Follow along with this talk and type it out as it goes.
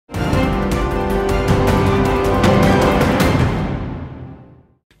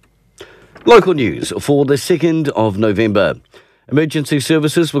Local news for the 2nd of November. Emergency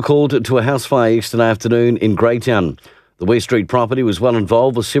services were called to a house fire yesterday afternoon in Greytown. The West Street property was well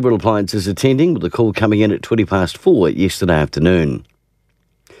involved with several appliances attending, with the call coming in at 4:20 yesterday afternoon.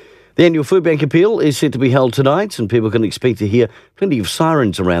 The annual food bank appeal is set to be held tonight, and people can expect to hear plenty of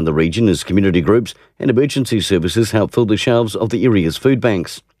sirens around the region as community groups and emergency services help fill the shelves of the area's food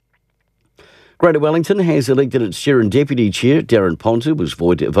banks. Greater Wellington has elected its chair and deputy chair. Darren Pontu was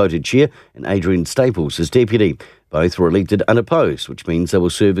voted chair and Adrian Staples as deputy. Both were elected unopposed, which means they will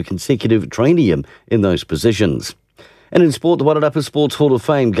serve a consecutive trainee in those positions. And in sport, the Wairarapa Sports Hall of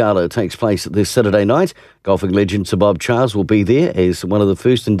Fame Gala takes place this Saturday night. Golfing legend Sir Bob Charles will be there as one of the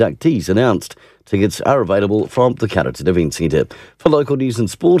first inductees announced. Tickets are available from the Carrington Event Centre. For local news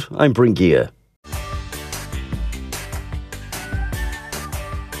and sport, I'm Brent Gare.